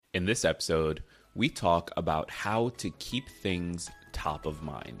In this episode, we talk about how to keep things top of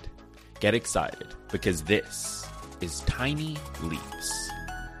mind. Get excited because this is Tiny Leaps,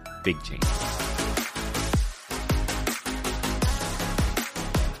 Big Change.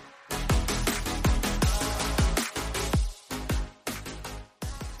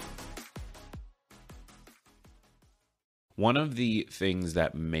 One of the things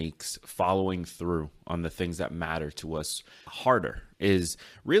that makes following through on the things that matter to us harder is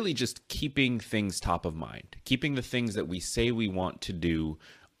really just keeping things top of mind, keeping the things that we say we want to do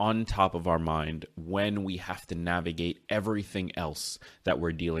on top of our mind when we have to navigate everything else that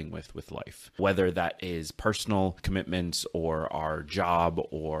we're dealing with life, whether that is personal commitments or our job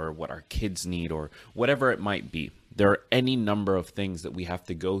or what our kids need or whatever it might be. There are any number of things that we have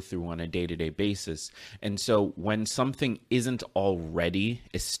to go through on a day-to-day basis. And so when something isn't already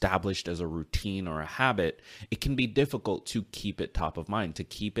established as a routine or a habit, it can be difficult to keep it top of mind, to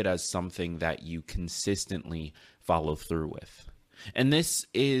keep it as something that you consistently follow through with. And this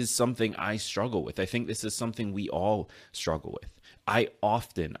is something I struggle with. I think this is something we all struggle with. I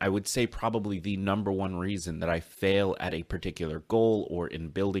would say probably the number one reason that I fail at a particular goal or in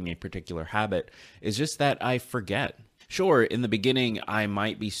building a particular habit is just that I forget. Sure, in the beginning, I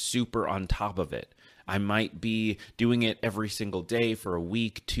might be super on top of it. I might be doing it every single day for a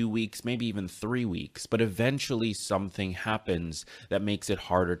week, 2 weeks, maybe even 3 weeks, but eventually something happens that makes it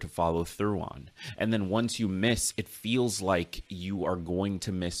harder to follow through on. And then once you miss, it feels like you are going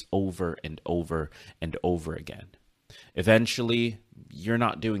to miss over and over and over again. Eventually, you're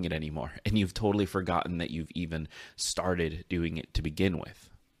not doing it anymore, and you've totally forgotten that you've even started doing it to begin with.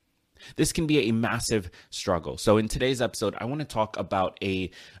 This can be a massive struggle. So in today's episode, I want to talk about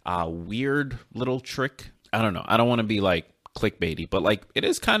a weird little trick. I don't know. I don't want to be like clickbaity, but like it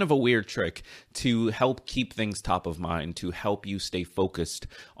is kind of a weird trick to help keep things top of mind, to help you stay focused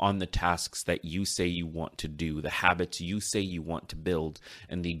on the tasks that you say you want to do, the habits you say you want to build,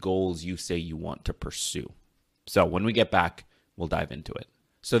 and the goals you say you want to pursue. So when we get back, we'll dive into it.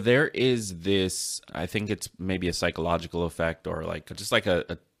 So there is this, I think it's maybe a psychological effect or like just like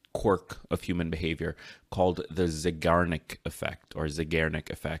a quirk of human behavior called the Zeigarnik effect or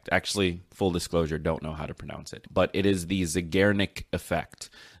Zeigarnik effect. Actually, full disclosure, don't know how to pronounce it, but it is the Zeigarnik effect.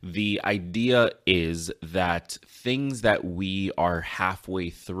 The idea is that things that we are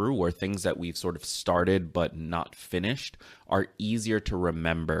halfway through or things that we've sort of started but not finished are easier to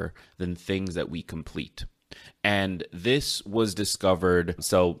remember than things that we complete. And this was discovered,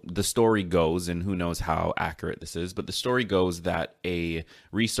 so the story goes, and who knows how accurate this is, but the story goes that a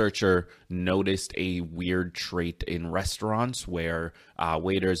researcher noticed a weird trait in restaurants where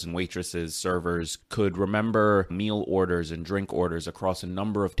waiters and waitresses, servers could remember meal orders and drink orders across a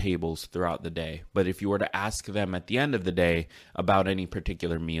number of tables throughout the day. But if you were to ask them at the end of the day about any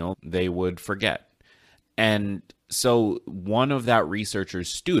particular meal, they would forget. And so one of that researcher's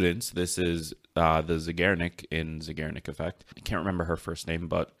students, this is the Zeigarnik in Zeigarnik effect. I can't remember her first name,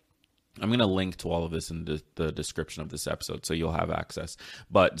 but I'm going to link to all of this in the description of this episode so you'll have access.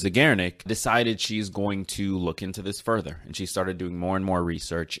 But Zeigarnik decided she's going to look into this further, and she started doing more and more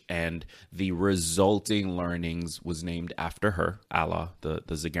research, and the resulting learnings was named after her, a la the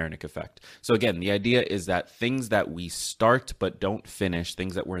Zeigarnik effect. So again, the idea is that things that we start but don't finish,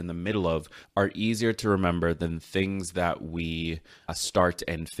 things that we're in the middle of, are easier to remember than things that we start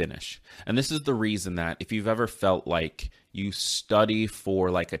and finish. And this is the reason that if you've ever felt like you study for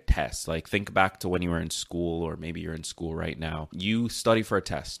like a test, like think back to when you were in school, or maybe you're in school right now. You study for a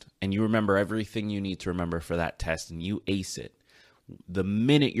test and you remember everything you need to remember for that test and you ace it. The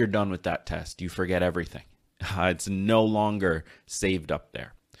minute you're done with that test, you forget everything. It's no longer saved up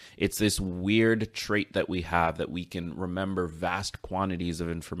there. It's this weird trait that we have that we can remember vast quantities of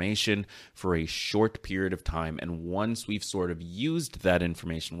information for a short period of time. And once we've sort of used that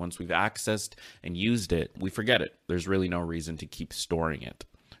information, once we've accessed and used it, we forget it. There's really no reason to keep storing it.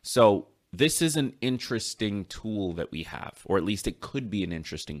 So this is an interesting tool that we have, or at least it could be an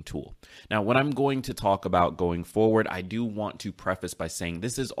interesting tool. Now, what I'm going to talk about going forward, I do want to preface by saying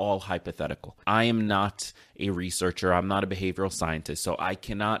this is all hypothetical. I am not a researcher. I'm not a behavioral scientist, so I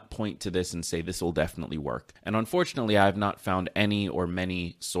cannot point to this and say this will definitely work. And unfortunately, I have not found any or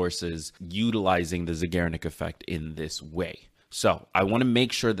many sources utilizing the Zeigarnik effect in this way. So I want to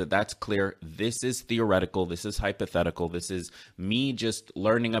make sure that that's clear. This is theoretical. This is hypothetical. This is me just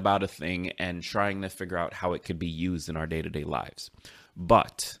learning about a thing and trying to figure out how it could be used in our day-to-day lives.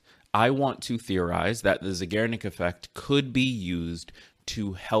 But I want to theorize that the Zeigarnik effect could be used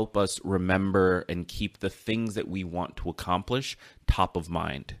to help us remember and keep the things that we want to accomplish top of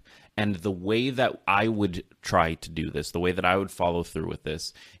mind. And the way that I would try to do this, the way that I would follow through with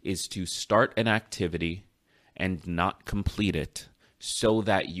this, is to start an activity and not complete it so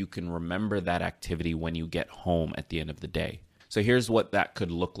that you can remember that activity when you get home at the end of the day. So here's what that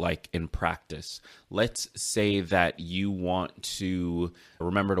could look like in practice. Let's say that you want to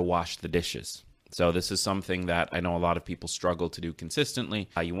remember to wash the dishes. So this is something that I know a lot of people struggle to do consistently.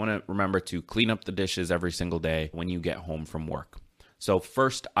 You want to remember to clean up the dishes every single day when you get home from work. So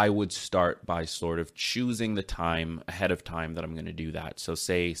first, I would start by sort of choosing the time ahead of time that I'm going to do that. So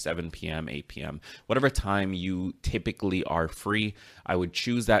say 7 p.m., 8 p.m., whatever time you typically are free, I would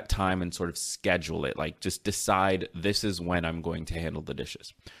choose that time and sort of schedule it. Like just decide this is when I'm going to handle the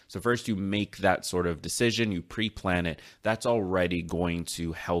dishes. So first you make that sort of decision, you pre-plan it. That's already going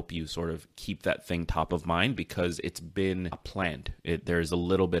to help you sort of keep that thing top of mind because it's been planned. There's a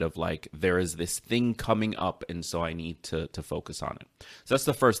little bit of like, there is this thing coming up and so I need to focus on it. So that's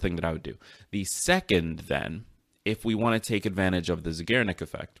the first thing that I would do. The second then, if we want to take advantage of the Zeigarnik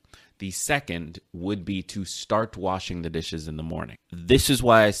effect, the second would be to start washing the dishes in the morning. This is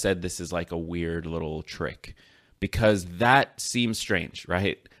why I said this is like a weird little trick, because that seems strange,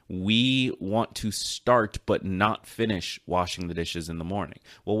 right? We want to start but not finish washing the dishes in the morning.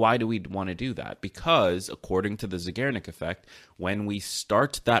 Well, why do we want to do that? Because according to the Zeigarnik effect, when we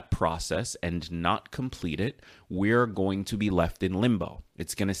start that process and not complete it, we're going to be left in limbo.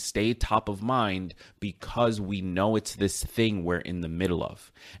 It's going to stay top of mind because we know it's this thing we're in the middle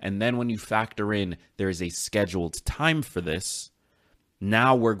of. And then when you factor in there's a scheduled time for this,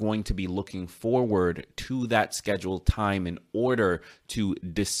 now we're going to be looking forward to that scheduled time in order to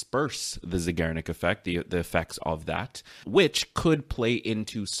disperse the Zeigarnik effect, the effects of that, which could play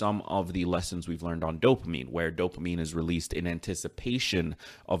into some of the lessons we've learned on dopamine, where dopamine is released in anticipation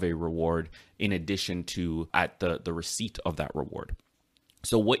of a reward in addition to at the receipt of that reward.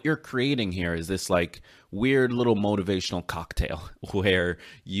 So what you're creating here is this like weird little motivational cocktail where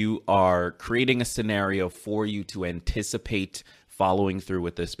you are creating a scenario for you to anticipate following through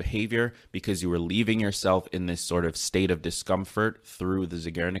with this behavior because you were leaving yourself in this sort of state of discomfort through the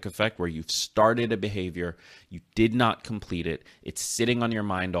Zeigarnik effect where you've started a behavior, you did not complete it, it's sitting on your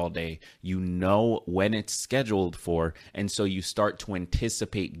mind all day, you know when it's scheduled for, and so you start to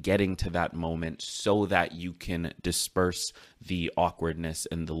anticipate getting to that moment so that you can disperse the awkwardness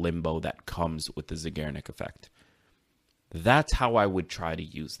and the limbo that comes with the Zeigarnik effect. That's how I would try to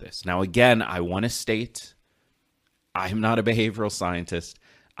use this. Now, again, I want to state I'm not a behavioral scientist.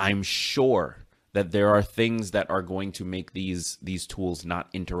 I'm sure that there are things that are going to make these tools not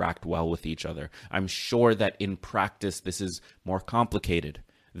interact well with each other. I'm sure that in practice, this is more complicated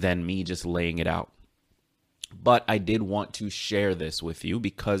than me just laying it out. But I did want to share this with you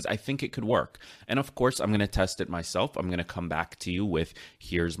because I think it could work. And of course, I'm going to test it myself. I'm going to come back to you with,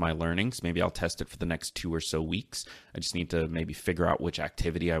 here's my learnings. Maybe I'll test it for the next 2 or so weeks. I just need to maybe figure out which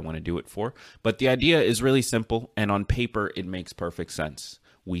activity I want to do it for. But the idea is really simple. And on paper, it makes perfect sense.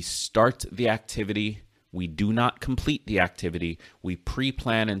 We start the activity. We do not complete the activity. We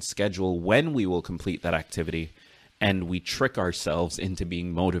pre-plan and schedule when we will complete that activity. And we trick ourselves into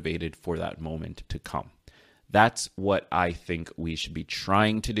being motivated for that moment to come. That's what I think we should be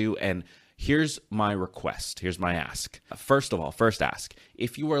trying to do. And here's my request. Here's my ask. First ask.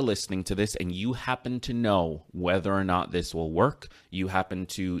 If you are listening to this and you happen to know whether or not this will work, you happen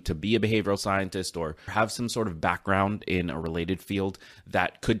to be a behavioral scientist or have some sort of background in a related field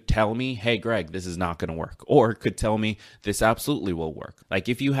that could tell me, hey, Greg, this is not going to work, or could tell me this absolutely will work. Like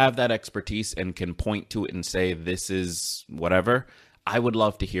if you have that expertise and can point to it and say, this is whatever, I would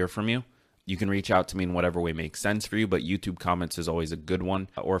love to hear from you. You can reach out to me in whatever way makes sense for you, but YouTube comments is always a good one.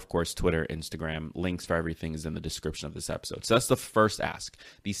 Or, of course, Twitter, Instagram. Links for everything is in the description of this episode. So that's the first ask.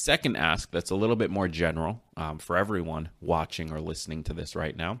 The second ask, that's a little bit more general for everyone watching or listening to this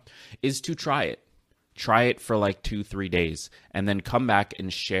right now, is to try it. Try it for like 2-3 days, and then come back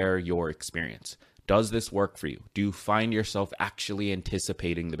and share your experience. Does this work for you? Do you find yourself actually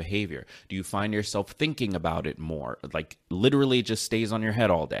anticipating the behavior? Do you find yourself thinking about it more? Like literally just stays on your head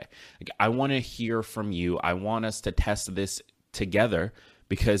all day. Like, I want to hear from you. I want us to test this together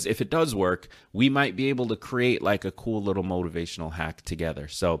because if it does work, we might be able to create like a cool little motivational hack together.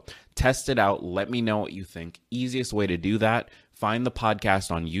 So test it out. Let me know what you think. Easiest way to do that, find the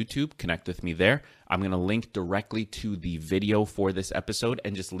podcast on YouTube, connect with me there. I'm going to link directly to the video for this episode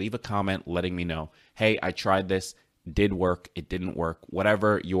and just leave a comment letting me know, hey, I tried this, did work, it didn't work,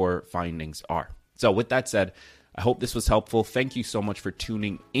 whatever your findings are. So with that said, I hope this was helpful. Thank you so much for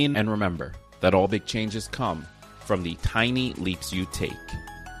tuning in. And remember that all big changes come from the tiny leaps you take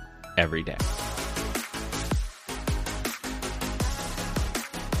every day.